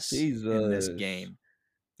 plus in this Jesus. game.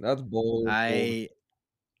 That's bold, bold. I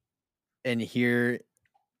and hear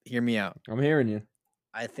me out. I'm hearing you.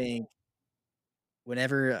 I think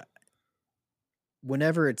whenever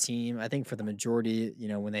whenever a team, I think for the majority,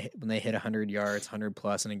 when they hit 100 yards, 100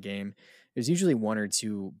 plus in a game, there's usually one or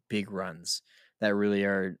two big runs that really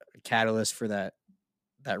are a catalyst for that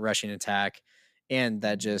rushing attack, and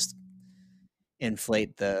that just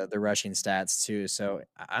inflate the rushing stats too. So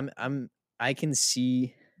I can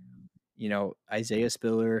see, Isaiah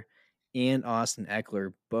Spiller and Austin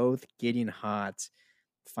Eckler both getting hot,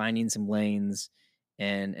 finding some lanes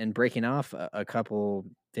and breaking off a couple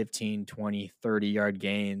 15, 20, 30 yard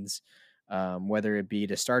gains, whether it be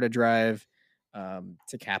to start a drive,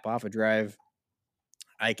 to cap off a drive.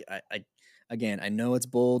 I again, I know it's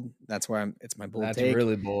bold. That's why it's my bold That's take,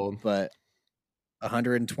 really bold. but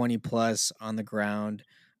 120 plus on the ground.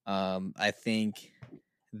 I think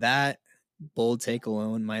that bold take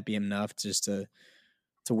alone might be enough just to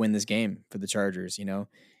win this game for the Chargers.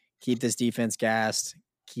 Keep this defense gassed,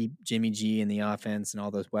 keep Jimmy G in the offense and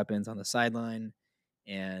all those weapons on the sideline,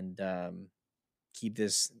 and keep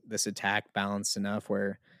this attack balanced enough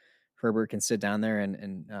where Herbert can sit down there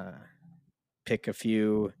and pick a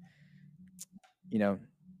you know,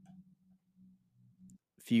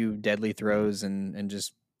 few deadly throws and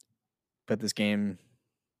just put this game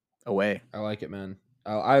away. I like it, man.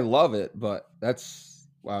 I love it, but that's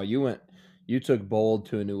wow. You took bold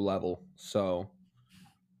to a new level. So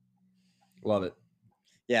love it.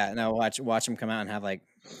 Yeah, no, watch him come out and have like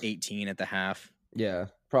 18 at the half. Yeah,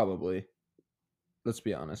 probably. Let's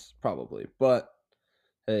be honest, probably. But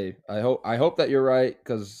hey, I hope that you're right,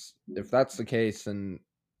 because if that's the case, then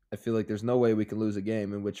I feel like there's no way we can lose a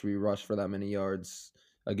game in which we rush for that many yards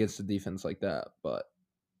against a defense like that. But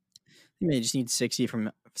You may just need 60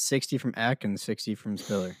 from Eck and 60 from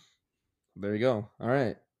Spiller. there you go. All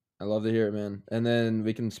right. I love to hear it, man. And then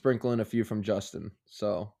we can sprinkle in a few from Justin.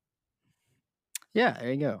 So Yeah,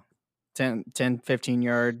 there you go. 10 15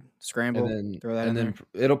 yard scramble. Throw that and in then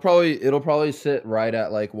there. it'll probably sit right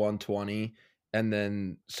at like 120, and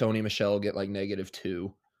then Sony Michelle get like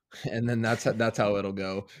 -2, and then that's how it'll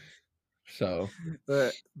go. So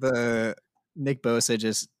The Nick Bosa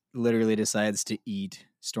just literally decides to eat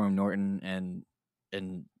Storm Norton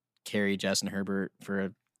and carry Justin Herbert for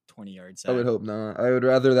a 20-yard I would sack. hope not. I would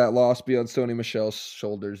rather that loss be on Sony Michel's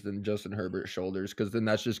shoulders than Justin Herbert's shoulders, because then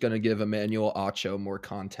that's just going to give Emmanuel Acho more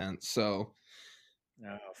content. So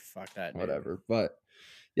Oh, fuck that dude. whatever. But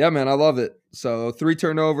yeah, man, I love it. So 3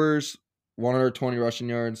 turnovers, 120 rushing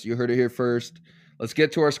yards. You heard it here first. Let's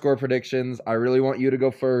get to our score predictions. I really want you to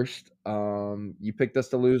go first. You picked us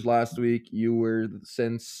to lose last week. You were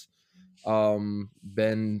since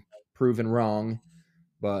been proven wrong,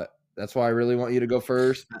 but that's why I really want you to go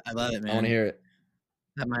first. I love it, I want to man. hear it.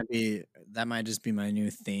 That might just be my new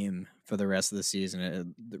theme for the rest of the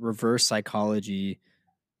season. The reverse psychology,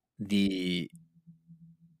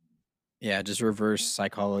 just reverse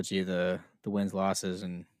psychology, the wins losses,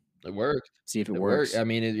 and It worked. see if it It worked. works. I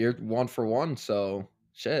mean, you're 1 for 1, so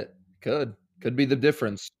shit. Could be the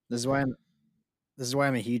difference. This is why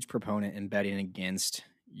I'm a huge proponent in betting against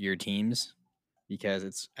your teams, because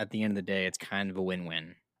it's at the end of the day, it's kind of a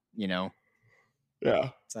win-win. Yeah.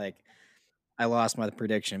 It's like I lost my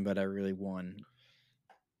prediction, but I really won.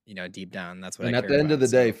 Deep down, that's what And I at care the end of about.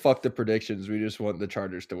 the day, So fuck the predictions. We just want the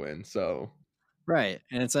Chargers to win. So right,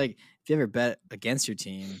 and it's like if you ever bet against your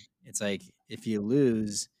team, it's like if you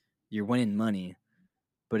lose, you're winning money,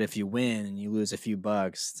 but if you win and you lose a few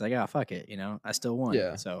bucks, it's like, oh, fuck it, I still won.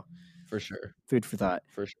 yeah, So for sure. food for thought.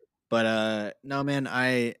 For sure. But no, man,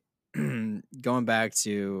 I going back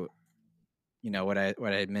to what I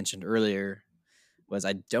had mentioned earlier was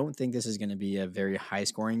I don't think this is going to be a very high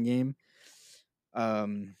scoring game.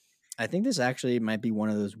 I think this actually might be one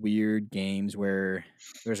of those weird games where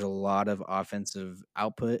there's a lot of offensive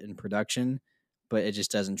output and production, but it just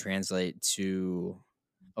doesn't translate to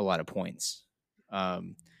a lot of points.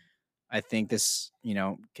 Um, I think this,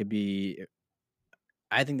 could be.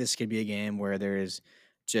 I think this could be a game where there's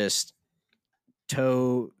just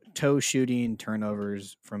toe shooting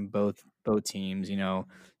turnovers from both teams.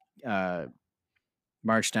 Uh,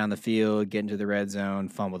 march down the field, get into the red zone,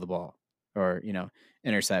 fumble the ball, or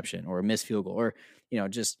interception, or a missed field goal, or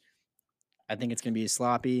just I think it's going to be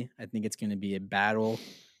sloppy. I think it's going to be a battle.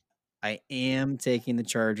 I am taking the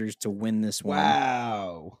Chargers to win this one.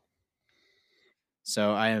 Wow.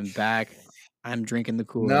 So I am back. I'm drinking the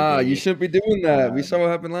Kool-Aid, Nah, you baby. shouldn't be doing that. We saw what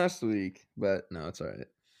happened last week. But no, it's all right.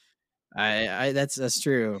 I that's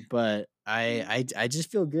true, but I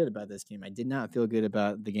just feel good about this game. I did not feel good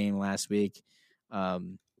about the game last week.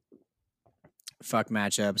 Um, fuck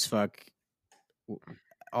matchups, fuck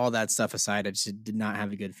all that stuff aside. I just did not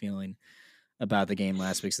have a good feeling about the game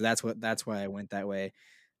last week. So that's why I went that way.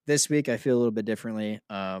 This week I feel a little bit differently.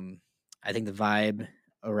 I think the vibe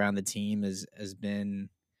around the team has been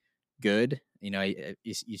good. You know,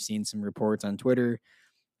 you've seen some reports on Twitter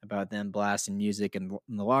about them blasting music in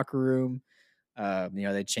the locker room. You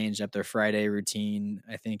know, they changed up their Friday routine,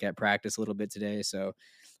 I think, at practice a little bit today. So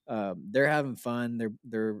they're having fun.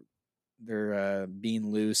 They're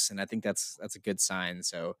being loose, and I think that's a good sign.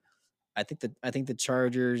 So I think the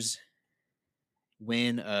Chargers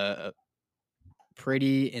win a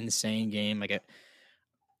pretty insane game.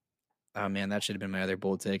 Oh man, that should have been my other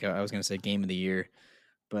bold take. I was gonna say game of the year,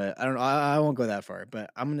 but I don't know. I won't go that far.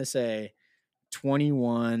 But I'm gonna say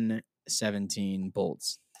 21-17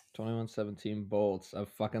 Bolts. 21-17 Bolts. I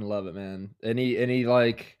fucking love it, man. Any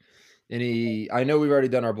I know we've already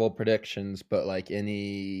done our bold predictions, but like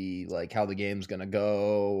any like how the game's gonna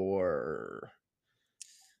go or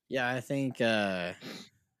Yeah, I think I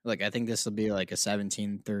think this will be like a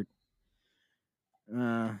 17-13.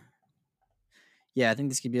 Yeah, I think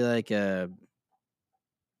this could be like a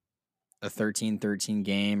 13-13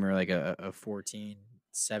 game or like a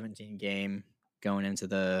 14-17 game going into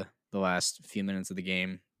the last few minutes of the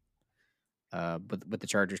game. But with the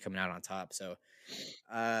Chargers coming out on top. So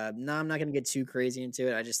no, I'm not gonna get too crazy into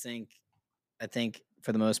it. I think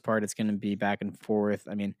for the most part it's gonna be back and forth.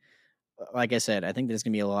 I mean, like I said, I think there's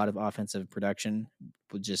gonna be a lot of offensive production,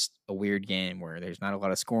 with just a weird game where there's not a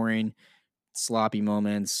lot of scoring, sloppy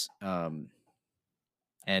moments, and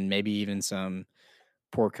maybe even some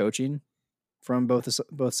poor coaching from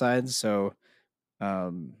both sides. So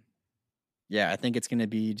um, yeah, I think it's gonna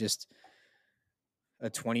be just a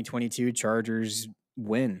 2022 Chargers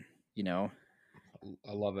win. You know,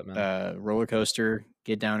 I love it, man. roller coaster,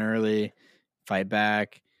 get down early, fight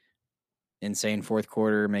back, insane fourth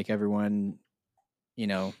quarter, make everyone, you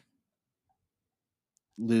know,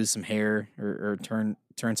 lose some hair or turn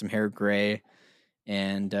some hair gray,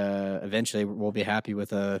 and eventually we'll be happy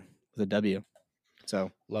with a W.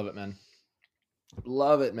 So Love it, man.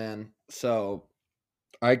 Love it, man. So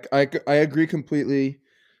I agree completely.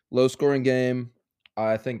 Low scoring game.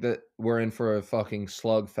 I think that we're in for a fucking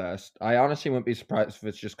slugfest. I honestly wouldn't be surprised if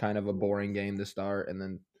it's just kind of a boring game to start and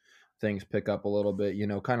then things pick up a little bit, you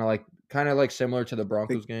know, kind of like similar to the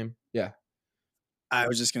Broncos game. Yeah. I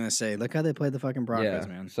was just gonna say, look how they played the fucking Broncos,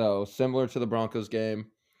 Yeah. man. So similar to the Broncos game.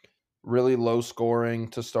 Really low scoring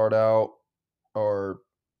to start out or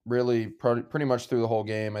really pretty much through the whole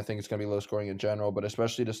game. I think it's going to be low scoring in general, but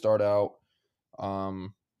especially to start out.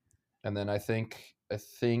 Um, and then I think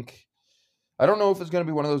I don't know if it's going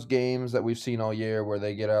to be one of those games that we've seen all year where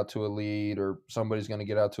they get out to a lead or somebody's going to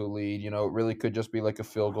get out to a lead. You know, it really could just be like a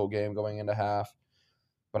field goal game going into half.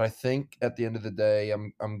 But I think at the end of the day,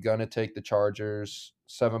 I'm gonna take the Chargers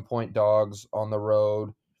 7-point dogs on the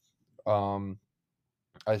road. Um,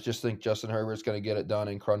 I just think Justin Herbert's going to get it done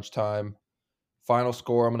in crunch time. Final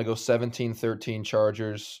score, I'm going to go 17-13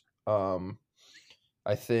 Chargers.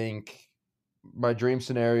 I think my dream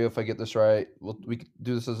scenario, if I get this right, we could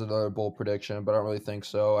do this as another bold prediction, but I don't really think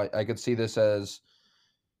so. I could see this as,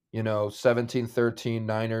 17-13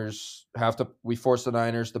 Niners we force the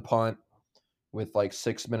Niners to punt with like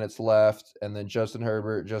 6 minutes left, and then Justin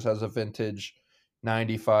Herbert just has a vintage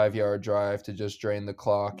 95-yard drive to just drain the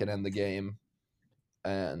clock and end the game.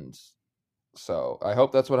 And so I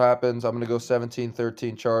hope that's what happens. I'm going to go 17-13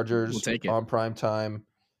 We'll Chargers take it. on prime time.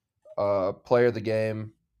 Player of the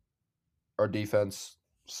game, our defense.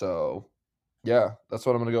 So, yeah, that's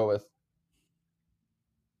what I'm going to go with.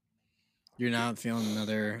 You're not feeling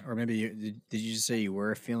another, or maybe did you just say you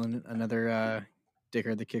were feeling another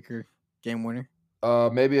Dicker the Kicker game winner?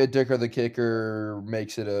 Maybe a Dicker the kicker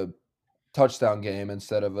makes it a touchdown game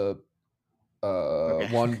instead of a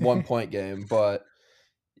Okay. one point game. But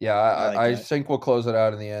yeah, I like I that. think we'll close it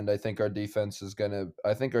out in the end. I think our defense is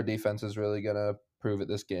really gonna prove it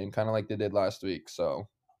this game, kind of like they did last week. So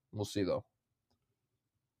we'll see though.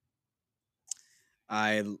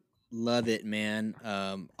 Love it, man.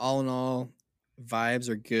 All in all, vibes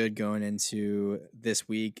are good going into this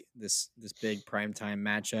week, this big primetime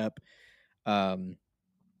matchup. Um,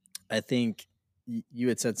 I think you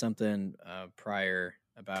had said something prior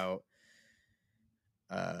about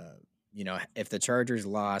uh, you know, if the Chargers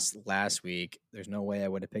lost last week, there's no way I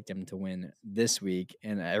would have picked them to win this week.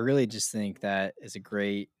 And I really just think that is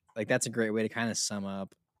that's a great way to kind of sum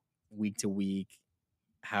up week to week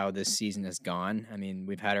how this season has gone. I mean,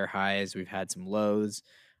 we've had our highs, we've had some lows.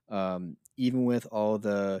 Even with all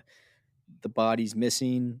the the bodies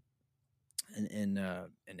missing and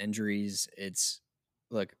injuries, it's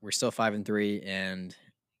look, we're still 5-3, and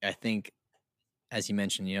I think, as you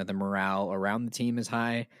mentioned, the morale around the team is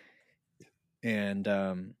high, and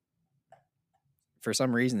for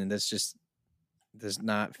some reason, this just does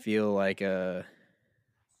not feel like a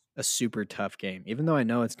super tough game, even though I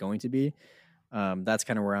know it's going to be. That's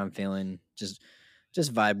kind of where I'm feeling, just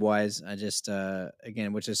vibe wise. I just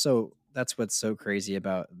again, which is so that's what's so crazy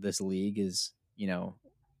about this league is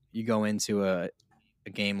you go into a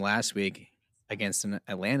game last week against an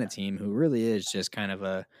Atlanta team who really is just kind of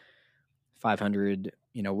a 500.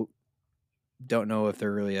 Don't know if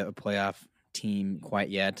they're really a playoff team quite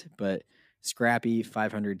yet, but scrappy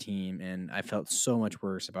 500 team, and I felt so much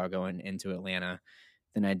worse about going into Atlanta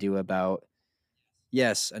than I do about,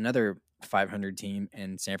 yes, another 500 team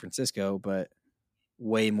in San Francisco, but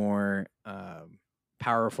way more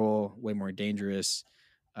powerful, way more dangerous,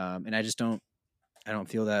 and I don't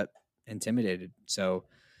feel that intimidated. So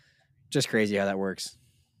just crazy how that works.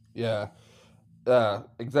 Yeah.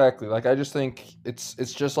 Exactly. Like I just think it's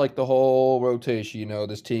just like the whole rotation.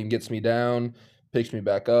 This team gets me down, picks me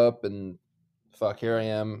back up, and fuck, here I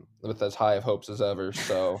am with as high of hopes as ever.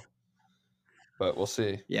 So, but we'll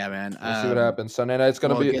see. Yeah, man. We'll see what happens Sunday night.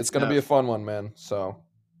 Well, good It's gonna be stuff. a fun one, man. So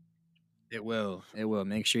It will. It will.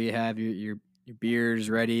 Make sure you have your beers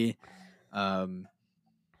ready. Um,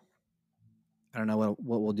 I don't know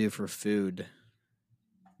what we'll do for food.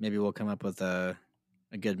 Maybe we'll come up with a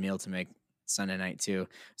good meal to make Sunday night too.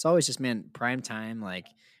 It's always just, man, prime time. Like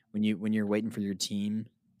when you're waiting for your team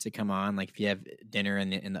to come on. Like if you have dinner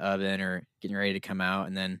in the oven or getting ready to come out,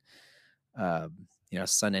 and then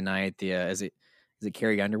Sunday night, the is it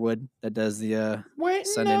Carrie Underwood that does the waiting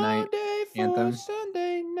Sunday all night day for anthem?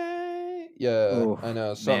 Sunday night. Yeah, Oh I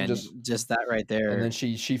know. Something man, just just that right and then there.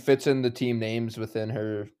 she fits in the team names within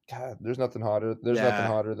her. God, there's nothing hotter. There's nothing Yeah,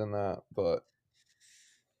 hotter than that. But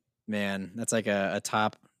man, that's like a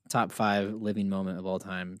top five living moment of all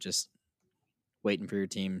time. Just waiting for your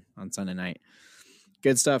team on Sunday night.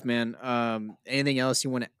 Good stuff, man. Anything else you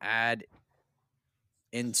want to add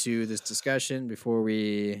into this discussion before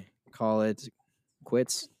we call it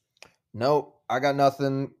quits? nope, I got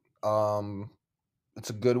nothing. Um, it's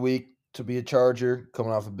a good week to be a Charger,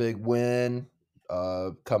 coming off a big win.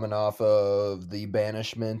 Coming off of the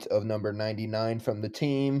banishment of number 99 from the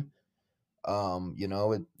team.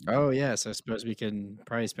 It. Oh yes, I suppose we can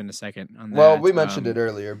probably spend a second on Well, that. we mentioned it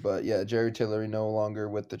earlier, but yeah, Jerry Tillery no longer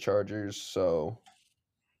with the Chargers, so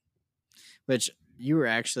Which you were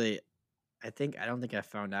actually, I don't think I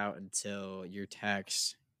found out until your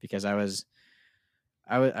text, because I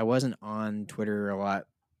wasn't on Twitter a lot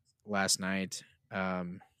last night. I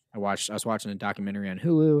was watching a documentary on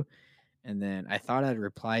Hulu, and then I thought I'd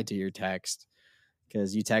replied to your text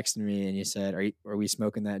because you texted me and you said, are we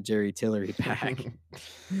smoking that Jerry Tillery pack?"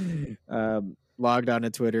 Logged on to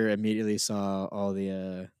Twitter, immediately saw all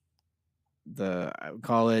the I would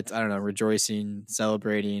call it, I don't know, rejoicing,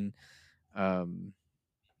 celebrating. Um,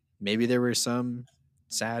 Maybe there were some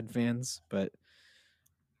sad fans, but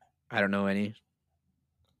I don't know any.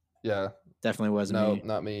 yeah, Definitely wasn't no, me.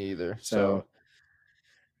 not me either. So So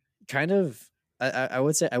kind of, I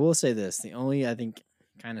will say this: the only, I think,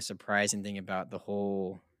 kind of surprising thing about the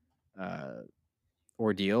whole uh,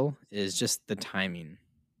 ordeal is just the timing.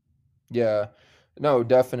 yeah, no,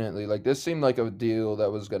 definitely. Like this seemed like a deal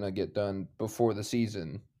that was gonna get done before the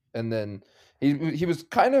season, and then he was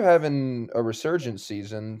kind of having a resurgent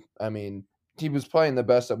season. I mean, he was playing the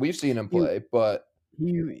best that we've seen him He play, but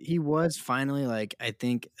he was finally, like, I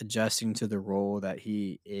think, adjusting to the role that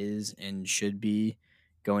he is and should be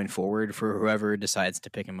going forward for whoever decides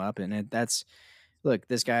to pick him up, and that's, look,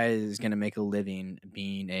 this guy is going to make a living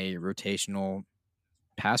being a rotational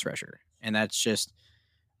pass rusher, and that's just,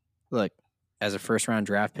 look, as a first round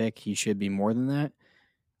draft pick, he should be more than that.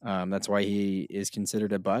 That's why he is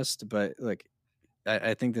considered a bust. But look,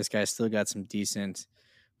 I think this guy's still got some decent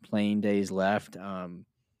playing days left,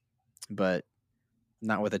 but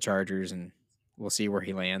not with the Chargers, and we'll see where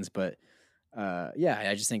he lands. But yeah,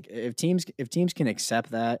 I just think if teams can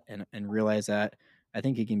accept that and realize that, I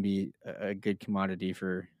think he can be a good commodity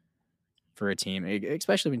for a team,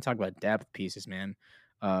 especially when you talk about depth pieces, man.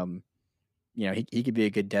 Um, he could be a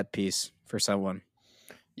good depth piece for someone.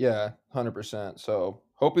 yeah, 100%. So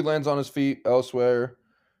hope he lands on his feet elsewhere.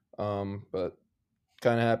 But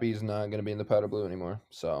kind of happy he's not gonna be in the powder blue anymore.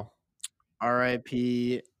 So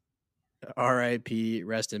R.I.P. R.I.P.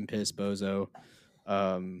 Rest in piss, bozo.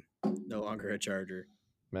 No longer a Charger.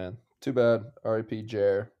 man, too bad. R.I.P.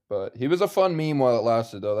 Jer. But he was a fun meme while it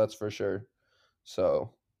lasted, though. That's for sure.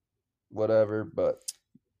 So whatever. But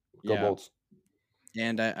Go Yeah. Bolts.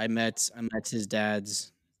 And I met his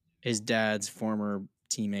dad's former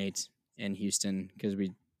teammate in Houston because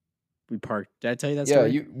we parked. Did I tell you that Yeah,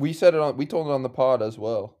 story? we told it on the pod as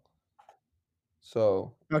well.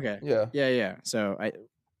 So, Okay. yeah. Yeah, yeah. So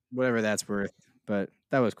whatever that's worth, but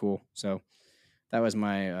that was cool. So that was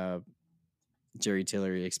my Jerry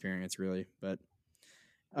Tillery experience, really. But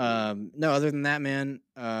no, other than that, man,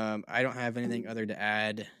 I don't have anything other to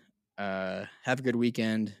add. Have a good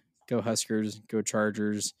weekend. Go Huskers. Go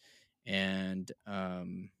Chargers. And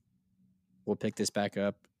we'll pick this back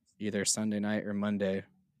up either Sunday night or Monday,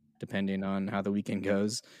 depending on how the weekend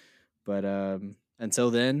goes. But until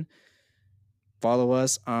then, follow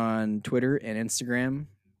us on Twitter and Instagram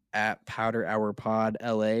at Powder Hour Pod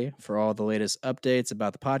LA for all the latest updates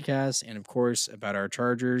about the podcast and, of course, about our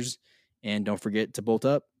Chargers. And don't forget to bolt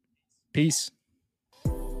up. Peace.